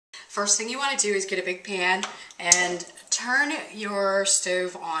First thing you want to do is get a big pan and turn your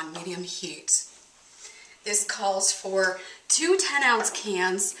stove on medium heat. This calls for 2 10-ounce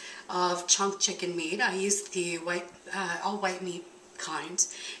cans of chunk chicken meat. I used the all white meat kind,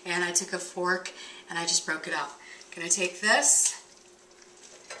 and I took a fork and I just broke it up. I'm going to take this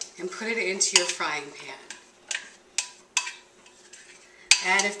and put it into your frying pan.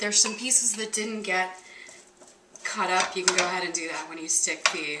 And if there's some pieces that didn't get cut up, you can go ahead and do that when you stick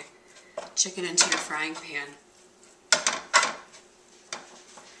the chicken into your frying pan.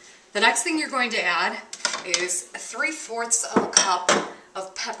 The next thing you're going to add is 3/4 of a cup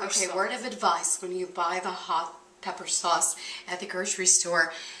of pepper sauce. Okay, word of advice when you buy the hot pepper sauce at the grocery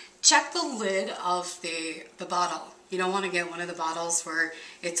store, check the lid of the bottle. You don't want to get one of the bottles where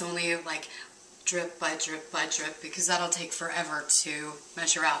it's only like drip by drip by drip, because that'll take forever to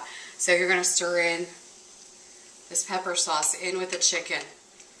measure out. So you're going to stir in this pepper sauce in with the chicken.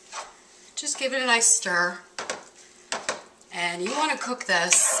 Just give it a nice stir. And you want to cook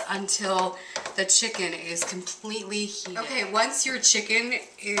this until the chicken is completely heated. Okay, once your chicken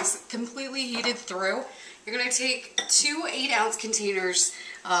is completely heated through, you're going to take 2 8-ounce containers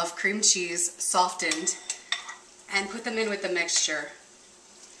of cream cheese, softened, and put them in with the mixture.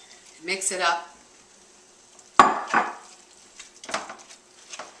 Mix it up.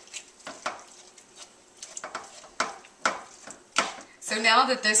 So now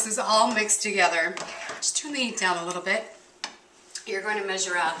that this is all mixed together, just turn the heat down a little bit. You're going to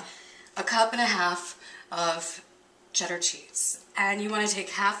measure out 1.5 cups of cheddar cheese. And you want to take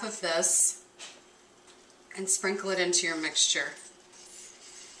half of this and sprinkle it into your mixture.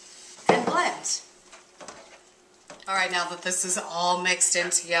 And blend. Alright, now that this is all mixed in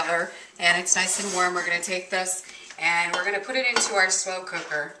together and it's nice and warm, we're going to take this and we're going to put it into our slow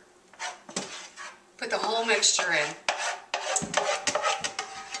cooker. Put the whole mixture in.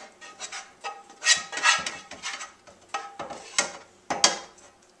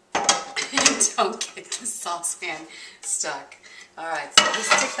 Don't get the saucepan stuck. Alright, so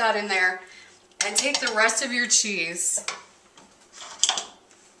just stick that in there and take the rest of your cheese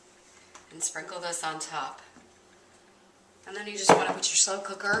and sprinkle this on top. And then you just want to put your slow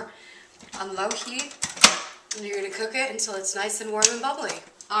cooker on low heat and you're going to cook it until it's nice and warm and bubbly.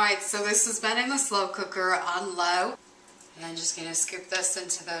 Alright, so this has been in the slow cooker on low. And I'm just going to scoop this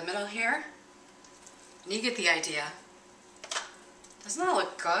into the middle here. And you get the idea. Doesn't that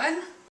look good?